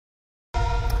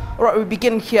All right, we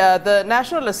begin here. The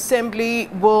National Assembly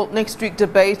will next week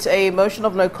debate a motion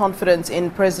of no confidence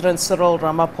in President Cyril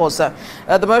Ramaphosa.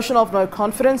 The motion of no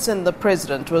confidence in the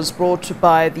president was brought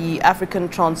by the African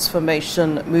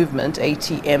Transformation Movement,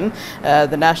 ATM.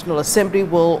 The National Assembly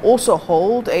will also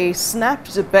hold a snap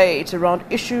debate around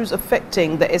issues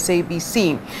affecting the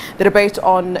SABC. The debate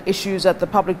on issues at the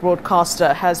public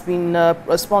broadcaster has been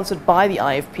sponsored by the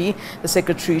IFP. The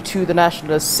Secretary to the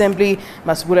National Assembly,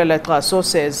 Masibulele Qaso,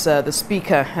 says the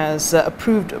Speaker has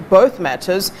approved both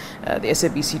matters. The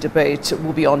SABC debate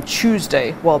will be on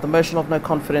Tuesday, while the motion of no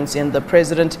confidence in the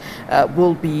President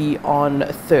will be on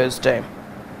Thursday.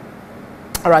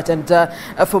 All right, and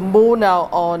for more now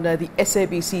on the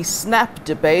SABC snap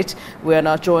debate, we are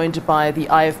now joined by the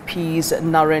IFP's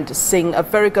Narend Singh. A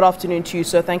very good afternoon to you,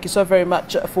 sir. Thank you so very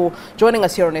much for joining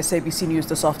us here on SABC News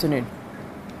this afternoon.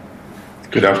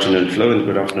 Good afternoon, Flo, and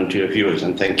good afternoon to your viewers,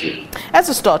 and thank you. As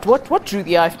a start, what drew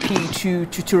the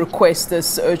IFP to request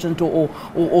this urgent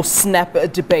or snap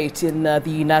debate in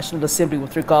the National Assembly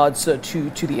with regards to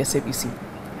the SABC?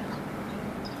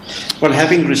 Well,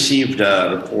 having received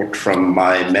a report from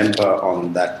my member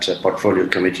on that portfolio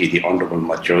committee, the Honourable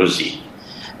Majosi,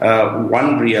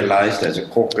 one realized as a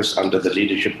caucus under the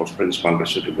leadership of Prince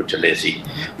Mangosuthu Buthelezi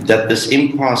that this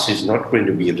impasse is not going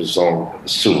to be resolved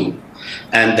soon,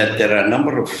 and that there are a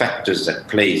number of factors at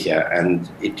play here, and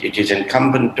it is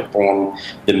incumbent upon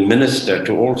the minister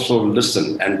to also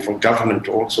listen, and for government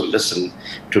to also listen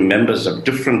to members of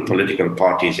different political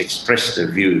parties express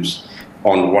their views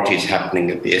on what is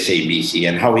happening at the SABC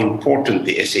and how important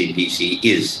the SABC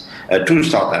is to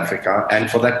South Africa and,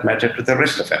 for that matter, to the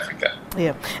rest of Africa.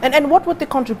 Yeah, and what would the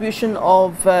contribution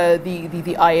of the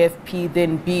IFP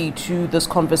then be to this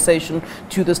conversation,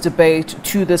 to this debate,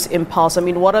 to this impasse? I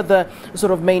mean, what are the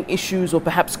sort of main issues or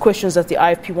perhaps questions that the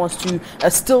IFP wants to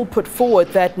still put forward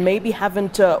that maybe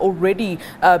haven't already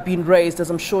been raised? As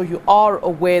I'm sure you are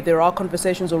aware, there are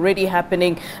conversations already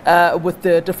happening with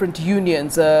the different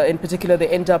unions, in particular the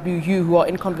NWU, who are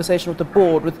in conversation with the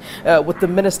board, with the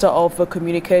Minister of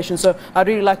Communications. So I'd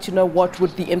really like to know what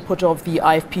would the input of the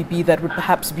IFP be that would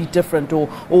perhaps be different or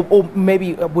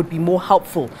maybe would be more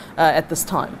helpful at this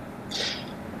time.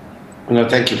 No,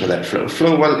 thank you for that, Flo.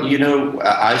 Flo, well, you know,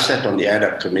 I sat on the ad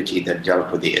hoc committee that dealt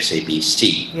with the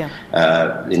SABC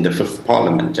in the Fifth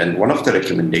Parliament, and one of the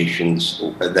recommendations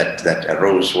that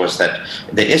arose was that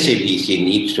the SABC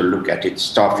needs to look at its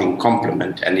staffing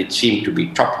complement, and it seemed to be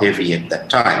top-heavy at that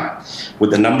time,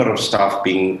 with the number of staff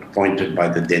being appointed by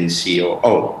the then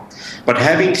COO. But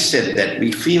having said that,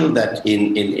 we feel that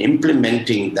in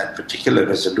implementing that particular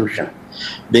resolution,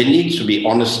 there needs to be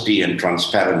honesty and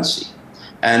transparency.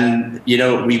 And, you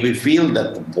know, we feel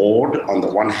that the board, on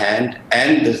the one hand,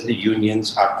 and the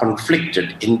unions are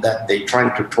conflicted in that they're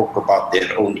trying to talk about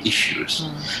their own issues.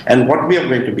 And what we are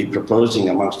going to be proposing,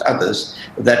 amongst others,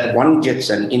 that one gets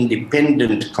an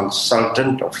independent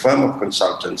consultant or firm of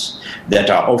consultants that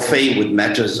are au fait with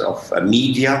matters of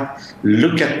media,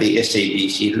 look at the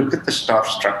SABC, look at the staff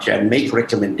structure, and make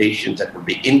recommendations that will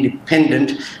be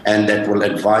independent and that will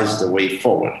advise the way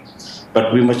forward.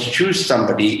 But we must choose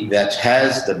somebody that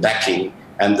has the backing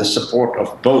and the support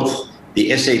of both the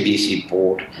SABC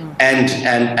board and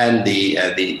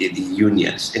the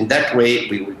unions. In that way,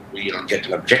 we will get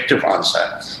an objective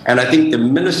answer. And I think the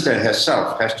minister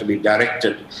herself has to be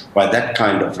directed by that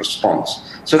kind of response.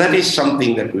 So that is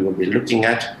something that we will be looking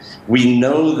at. We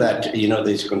know that, you know,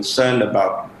 there's concern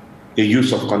about the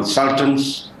use of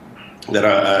consultants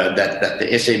that the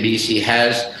SABC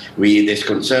has. There's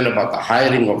concern about the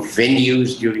hiring of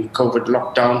venues during COVID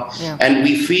lockdown. And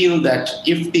we feel that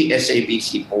if the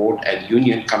SABC board and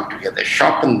union come together,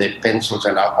 sharpen their pencils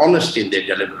and are honest in their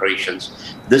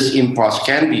deliberations, this impasse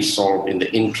can be solved in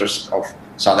the interest of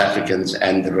South Africans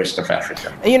and the rest of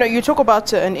Africa. You know, you talk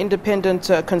about an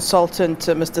independent consultant,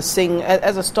 Mr. Singh.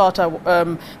 As a start,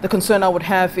 the concern I would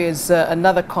have is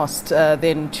another cost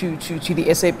then to the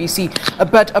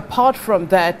SABC. But apart from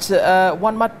that,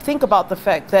 one might think about the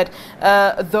fact that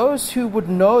those who would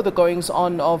know the goings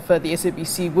on of the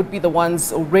SABC would be the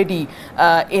ones already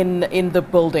in the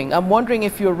building. I'm wondering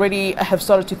if you already have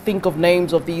started to think of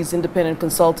names of these independent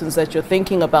consultants that you're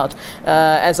thinking about,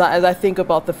 as I think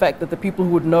about the fact that the people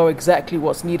who would know exactly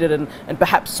what's needed and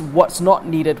perhaps what's not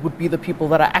needed would be the people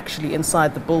that are actually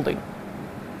inside the building.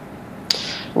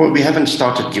 Well, we haven't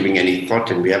started giving any thought,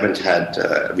 and we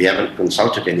haven't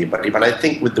consulted anybody. But I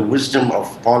think with the wisdom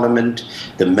of Parliament,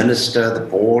 the minister, the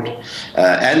board,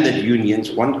 and the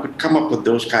unions, one could come up with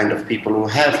those kind of people who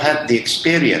have had the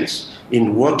experience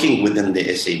in working within the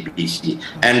SABC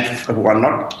and who are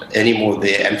not anymore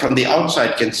there, and from the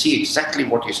outside can see exactly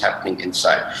what is happening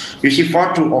inside. You see,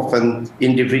 far too often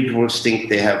individuals think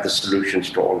they have the solutions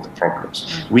to all the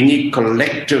problems. We need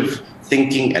collective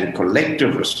thinking and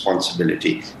collective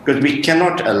responsibility, because we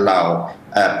cannot allow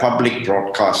a public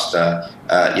broadcaster,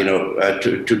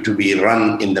 to be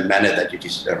run in the manner that it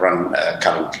is run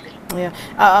currently. Yeah,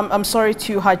 I'm sorry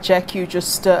to hijack you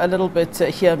just a little bit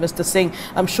here, Mr. Singh.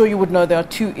 I'm sure you would know there are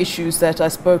two issues that I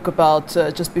spoke about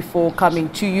just before coming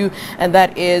to you, and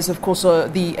that is, of course,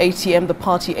 the ATM, the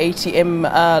party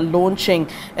ATM launching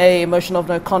a motion of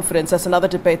no confidence. That's another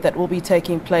debate that will be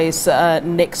taking place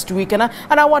next week. And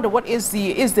I wonder, is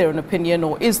there an opinion,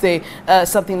 or is there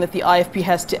something that the IFP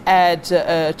has to add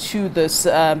to this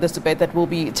debate that will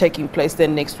be taking place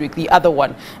then next week, the other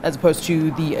one, as opposed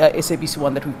to the SABC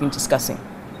one that we've been discussing?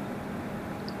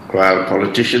 Well,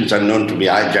 politicians are known to be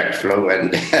hijacked, Flo,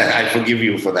 and I forgive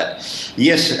you for that.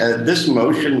 Yes, this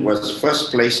motion was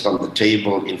first placed on the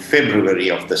table in February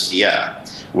of this year,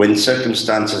 when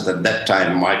circumstances at that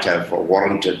time might have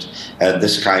warranted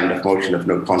this kind of motion of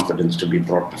no confidence to be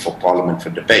brought before Parliament for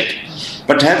debate.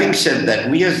 But having said that,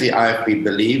 we as the IFP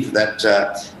believe that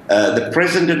the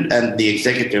President and the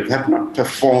Executive have not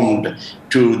performed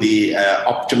to the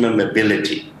optimum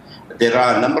ability. There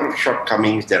are a number of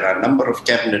shortcomings. There are a number of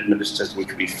cabinet ministers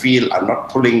which we feel are not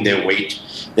pulling their weight.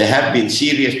 There have been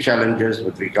serious challenges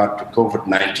with regard to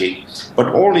COVID-19.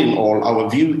 But all in all, our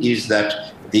view is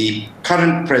that the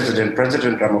current President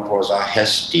Ramaphosa,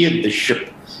 has steered the ship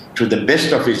to the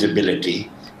best of his ability.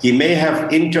 He may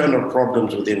have internal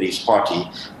problems within his party,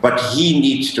 but he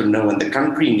needs to know, and the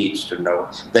country needs to know,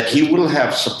 that he will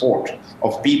have support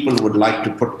of people who would like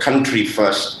to put country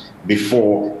first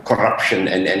before corruption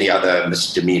and any other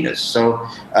misdemeanors. So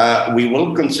we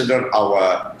will consider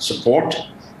our support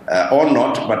or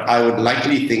not, but I would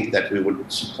likely think that we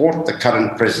would support the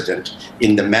current president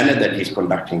in the manner that he's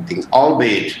conducting things,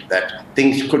 albeit that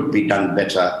things could be done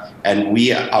better, and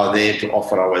we are there to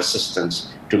offer our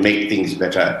assistance to make things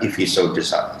better if he so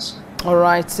desires. All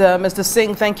right, Mr.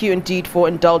 Singh, thank you indeed for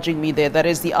indulging me there. That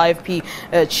is the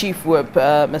IFP Chief Whip,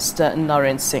 Mr.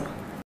 Narend Singh.